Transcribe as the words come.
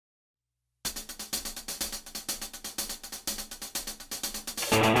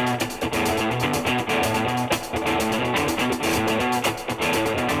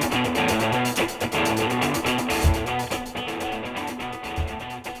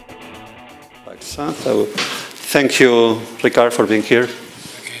So thank you, Ricard, for being here.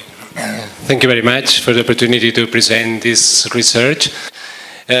 Thank you very much for the opportunity to present this research.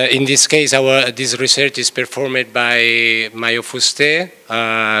 In this case, this research is performed by Mayo, Fuster,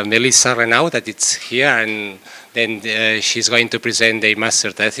 Melissa Renau, that is here, and then she's going to present a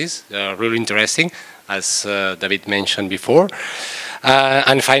master thesis, really interesting, as David mentioned before.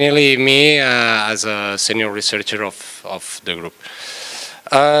 And finally, me as a senior researcher of the group.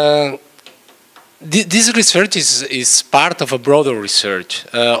 This research is part of a broader research.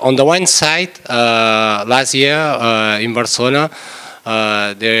 On the one side, last year in Barcelona,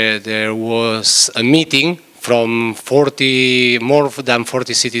 there was a meeting from more than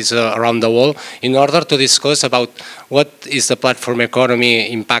 40 cities around the world in order to discuss about what is the platform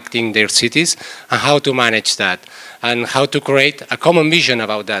economy impacting their cities and how to manage that and how to create a common vision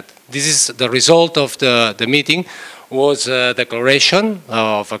about that. This is the result of the meeting, was a declaration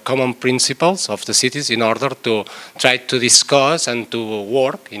of common principles of the cities in order to try to discuss and to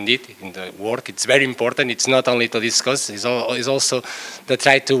work. Indeed, in the work, it's very important. It's not only to discuss, it's also to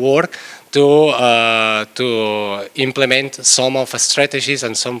try to work to implement some of the strategies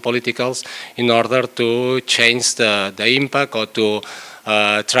and some politicals in order to change the impact or to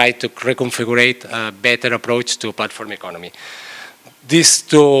try to reconfigure a better approach to platform economy. These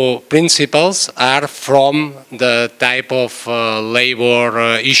two principles are from the type of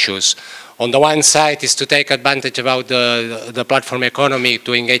labor issues. On the one side is to take advantage about the platform economy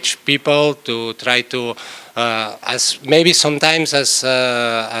to engage people, to try to, as maybe sometimes as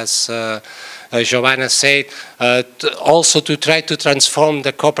Giovanna said, also to try to transform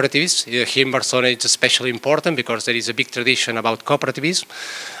the cooperatives. Here in Barcelona it's especially important because there is a big tradition about cooperativism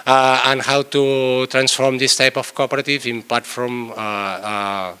and how to transform this type of cooperative in platform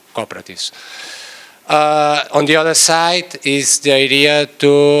cooperatives. On the other side is the idea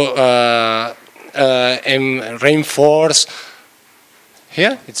to reinforce.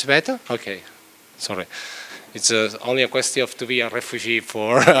 Here, it's better? Okay, sorry. It's only a question of to be a refugee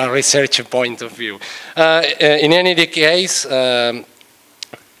for a research point of view. In any case, can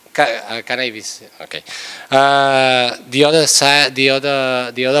I be? Okay. The other side, the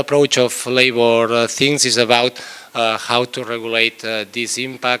other approach of labor things is about how to regulate this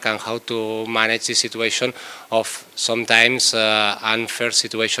impact and how to manage the situation of sometimes unfair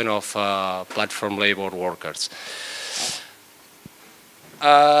situation of platform labor workers.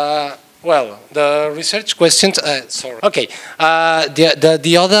 Well, the research questions. Sorry. Okay.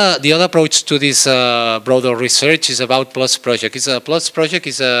 The other approach to this broader research is about PLUS project. PLUS project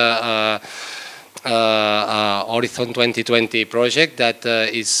is a Horizon 2020 project that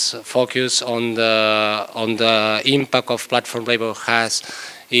is focused on the impact of platform labor has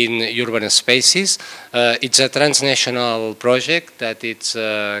in urban spaces. It's a transnational project that it's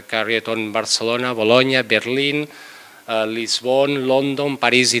carried on Barcelona, Bologna, Berlin, Lisbon, London,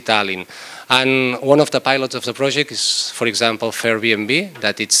 Paris, Tallinn. And one of the pilots of the project is, for example, Airbnb,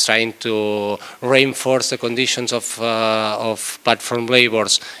 that it's trying to reinforce the conditions of platform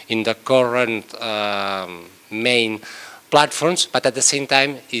labors in the current main platforms, but at the same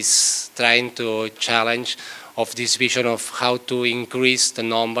time is trying to challenge of this vision of how to increase the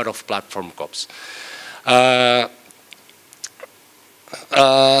number of platform cops.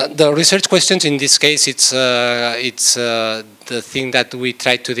 The research questions in this case, it's the thing that we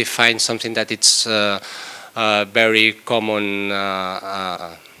try to define something that it's very common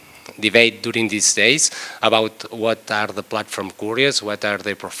debate during these days about what are the platform couriers, what are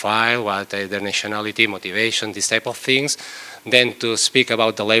their profile, what are their nationality, motivation, this type of things. Then to speak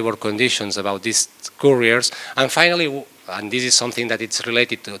about the labor conditions, about these couriers, and finally, and this is something that it's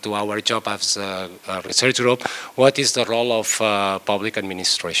related to our job as a research group, what is the role of public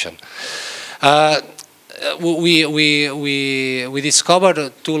administration? We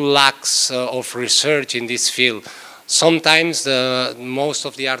discovered two lacks of research in this field. Sometimes most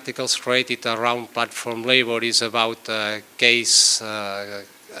of the articles created around platform labor is about cases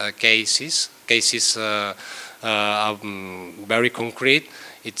very concrete.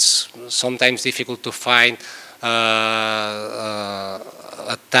 It's sometimes difficult to find a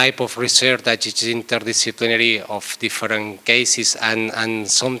type of research that is interdisciplinary of different cases, and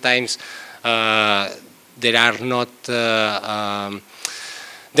sometimes there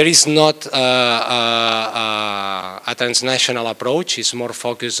is not a transnational approach. It's more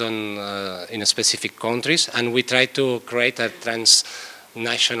focused on in specific countries, and we try to create a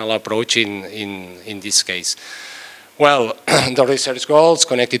transnational approach in this case. Well, the research goals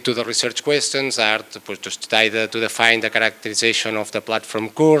connected to the research questions are to define the characterization of the platform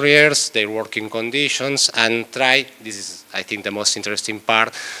couriers, their working conditions, and try, this is I think the most interesting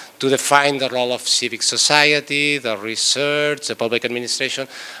part, to define the role of civic society, the research, the public administration.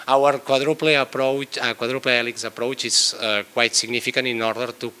 Our quadruple helix approach is quite significant in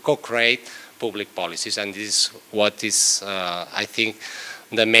order to co-create public policies, and this is what is, I think,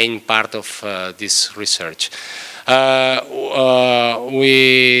 the main part of this research.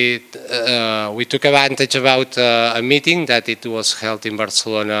 We took advantage about a meeting that it was held in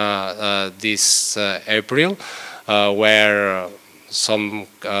Barcelona this April, where some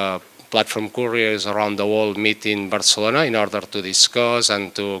platform couriers around the world meet in Barcelona in order to discuss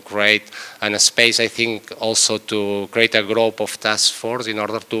and to create a space, I think, also to create a group of task force in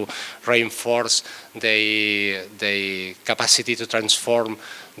order to reinforce the capacity to transform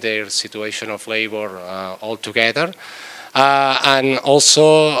their situation of labor altogether. And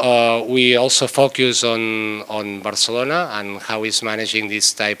also, we also focus on Barcelona and how it's managing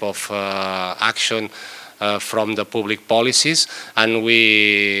this type of action from the public policies, and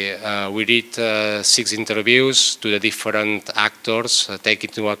we did 6 interviews to the different actors, take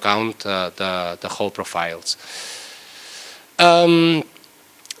into account the whole profiles.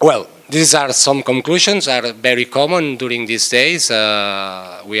 Well, these are some conclusions that are very common during these days.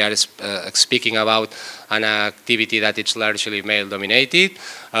 We are speaking about an activity that is largely male-dominated,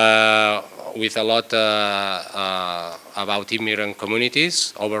 with a lot about immigrant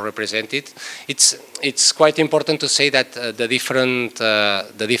communities, overrepresented. It's quite important to say that the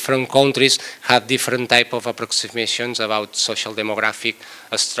different countries have different type of approximations about social demographic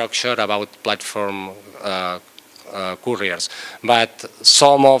structure, about platform couriers. But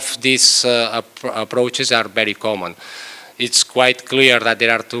some of these approaches are very common. It's quite clear that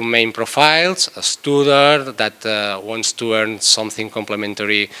there are 2 main profiles: a student that wants to earn something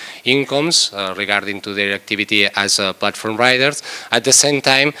complementary incomes regarding to their activity as platform riders. At the same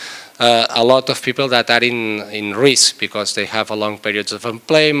time, a lot of people that are in risk because they have a long periods of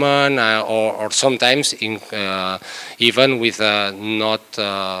employment or sometimes even with not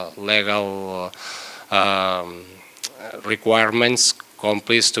legal requirements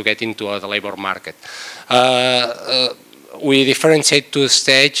complete to get into the labor market. We differentiate 2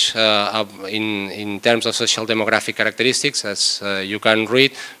 stages in terms of social demographic characteristics, as you can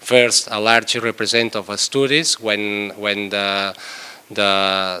read. First, a large represent of studies when the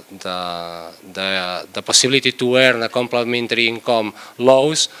possibility to earn a complementary income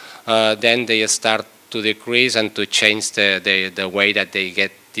lows, then they start to decrease and to change the way that they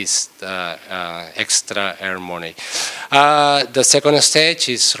get this extra earn money. The second stage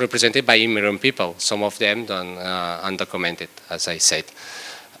is represented by immigrant people, some of them undocumented, as I said.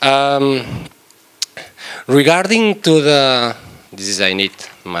 Regarding to I need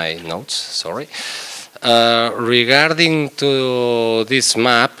my notes, sorry. Regarding to this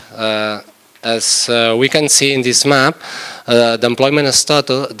map, as we can see in this map, the employment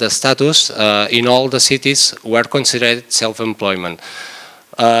status in all the cities were considered self-employment.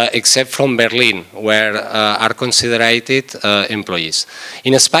 Except from Berlin, where are considered employees.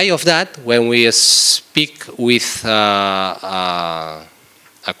 In spite of that, when we speak with a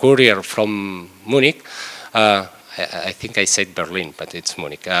courier from Munich, I think I said Berlin, but it's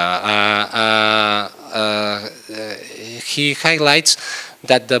Munich. He highlights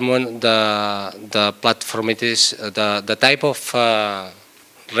that the platform the type of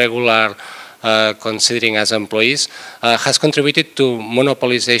regular considering as employees has contributed to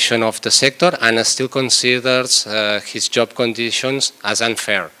monopolization of the sector and still considers his job conditions as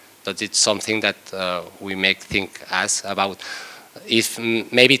unfair. That it's something that we may think as about if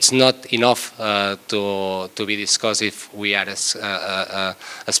maybe it's not enough to be discussed if we are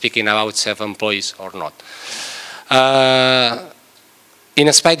speaking about self-employees or not.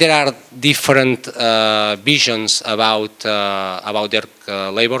 In spite there are different visions about their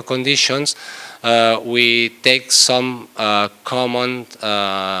labor conditions, we take some common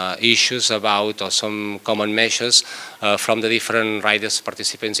issues about, or some common measures from the different riders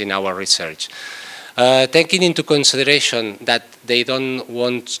participants in our research. Taking into consideration that they don't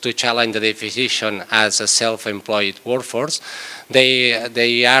want to challenge the definition as a self-employed workforce,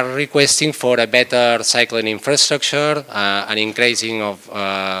 they are requesting for a better cycling infrastructure, an increasing of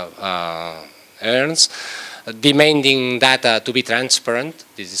earns, demanding data to be transparent.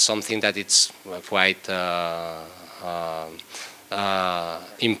 This is something that it's quite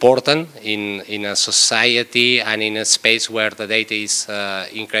important in a society and in a space where the data is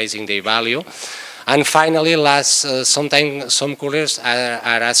increasing their value. And finally, sometimes some couriers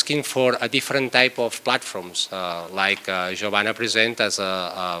are asking for a different type of platforms, like Giovanna present as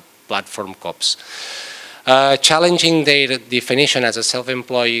a platform COPS. Challenging their definition as a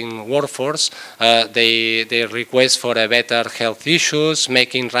self-employing workforce, they request for a better health issues,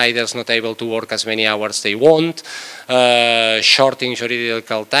 making riders not able to work as many hours they want, shorting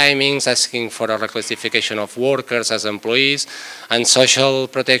juridical timings, asking for a reclassification of workers as employees, and social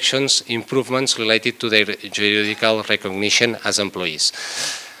protections improvements related to their juridical recognition as employees.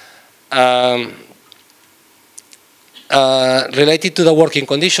 Related to the working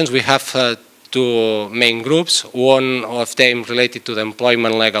conditions, we have two main groups. One of them related to the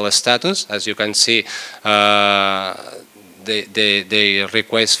employment legal status. As you can see, they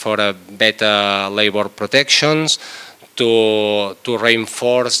request for a better labor protections, to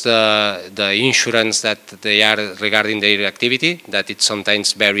reinforce the insurance that they are regarding their activity, that it's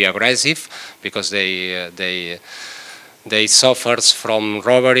sometimes very aggressive because they suffer from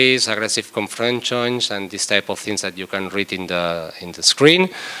robberies, aggressive confrontations, and this type of things that you can read in the screen.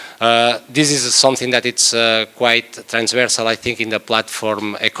 This is something that it's quite transversal, I think, in the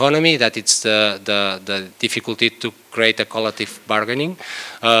platform economy, that it's the difficulty to create a collective bargaining,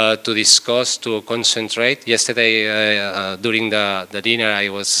 to discuss, to concentrate. Yesterday, during the dinner, I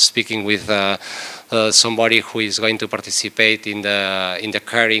was speaking with somebody who is going to participate in the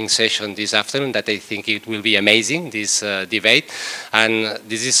caring session this afternoon, that I think it will be amazing, this debate. And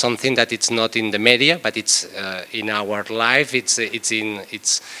this is something that it's not in the media, but it's in our life.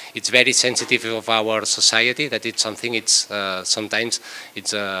 It's very sensitive of our society, that it's something, it's sometimes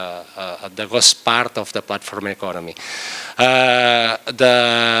it's the ghost part of the platform economy. The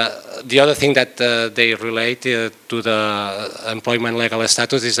other thing that they relate to the employment legal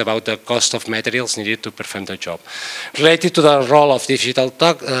status is about the cost of materials needed to perform the job. Related to the role of digital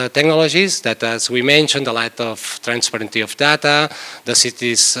technologies, that, as we mentioned, the lack of transparency of data, the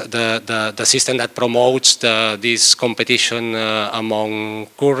system that promotes this competition among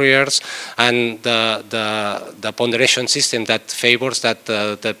couriers, and the ponderation system that favors that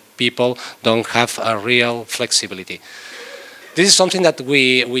the people don't have a real flexibility. This is something that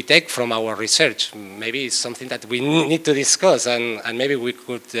we take from our research. Maybe it's something that we need to discuss, and maybe we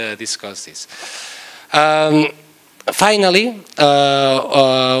could discuss this. Finally,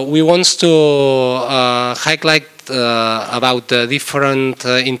 we want to highlight about the different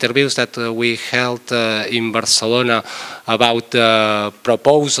interviews that we held in Barcelona about the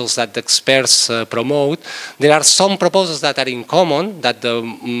proposals that the experts promote. There are some proposals that are in common, that the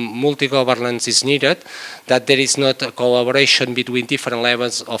multi-governance is needed, that there is not a collaboration between different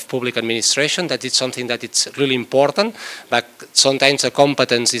levels of public administration, that it's something that it's really important, but sometimes the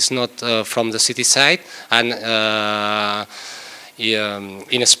competence is not from the city side, and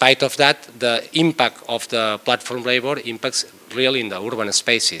in spite of that, the impact of the platform labor impacts really in the urban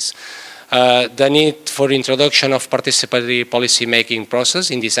spaces. The need for introduction of participatory policy making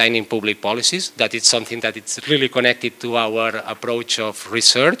process in designing public policies, that is something that it's really connected to our approach of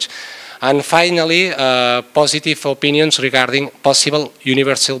research. And finally, positive opinions regarding possible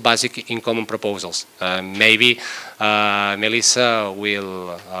universal basic income proposals. Maybe Melissa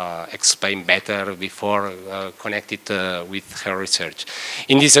will explain better before connected with her research.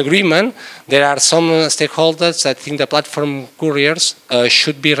 In this agreement, there are some stakeholders that think the platform couriers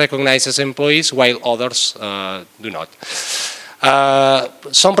should be recognized as employees, while others do not.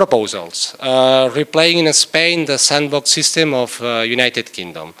 Some proposals. Replaying in Spain the sandbox system of United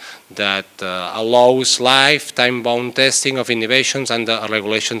Kingdom that allows live time-bound testing of innovations and the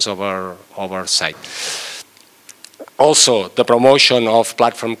regulations of our site. Also, the promotion of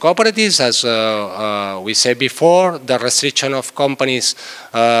platform cooperatives, as we said before, the restriction of companies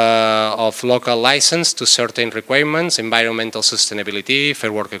of local license to certain requirements, environmental sustainability,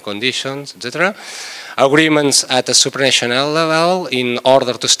 fair working conditions, etc. Agreements at a supranational level in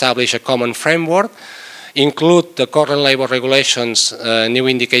order to establish a common framework, include the current labor regulations, new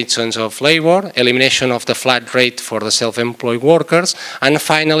indications of labor, elimination of the flat rate for the self-employed workers, and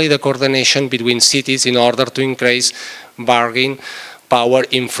finally the coordination between cities in order to increase bargaining power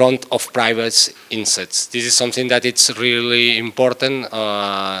in front of private interests. This is something that it's really important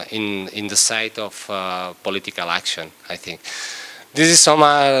in the side of political action, I think. This is some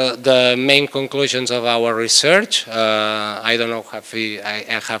of the main conclusions of our research. I don't know if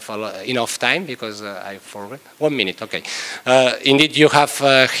I have enough time because I forgot. 1 minute, okay. Indeed, you have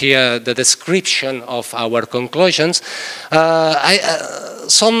here the description of our conclusions.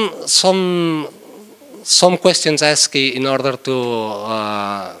 Some questions asked in order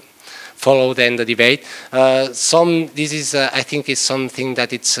to follow then the debate. This is, I think, is something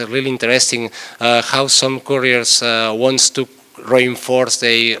that it's really interesting, how some couriers wants to reinforce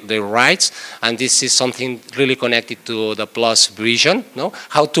their rights, and this is something really connected to the plus vision, no?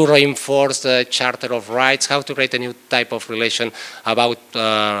 How to reinforce the Charter of Rights, how to create a new type of relation about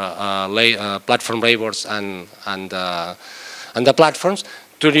platform labors and the platforms.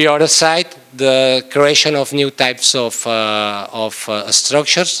 To the other side, the creation of new types of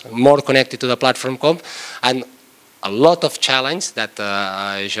structures, more connected to the platform comp, and a lot of challenge that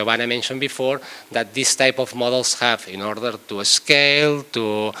Giovanna mentioned before, that this type of models have in order to scale,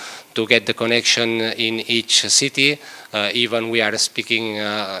 to get the connection in each city, even we are speaking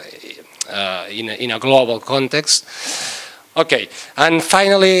in a global context. Okay, and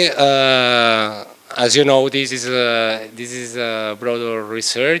finally, as you know, this is a broader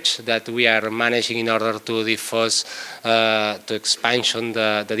research that we are managing in order to diffuse, to expansion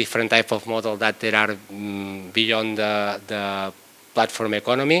the different type of model that there are beyond the platform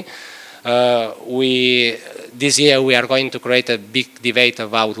economy. This year we are going to create a big debate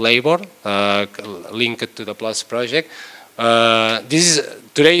about labor linked to the Plus project.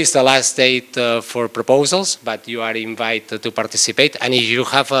 Today is the last date for proposals, but you are invited to participate. And if you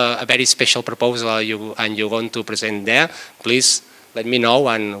have a very special proposal and you want to present there, please let me know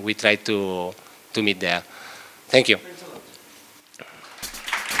and we try to meet there. Thank you.